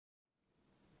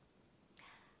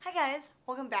Hi guys,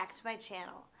 welcome back to my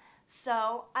channel.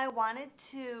 So I wanted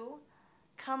to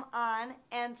come on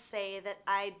and say that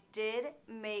I did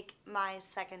make my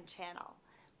second channel,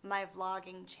 my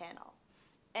vlogging channel,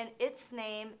 and its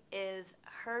name is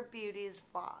HerBeauty's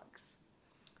Vlogs.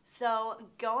 So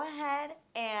go ahead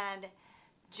and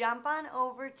jump on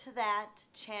over to that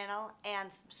channel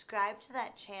and subscribe to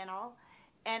that channel,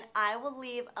 and I will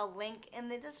leave a link in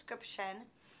the description.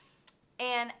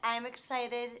 And I'm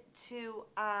excited to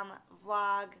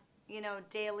vlog,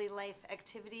 daily life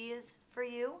activities for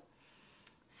you.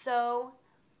 So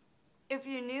if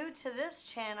you're new to this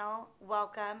channel,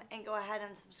 welcome, and go ahead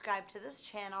and subscribe to this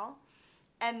channel.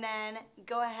 And then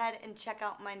go ahead and check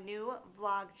out my new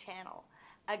vlog channel.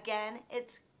 Again,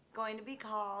 it's going to be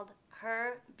called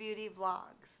HerBeauty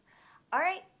Vlogs. All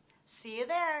right, see you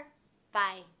there.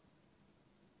 Bye.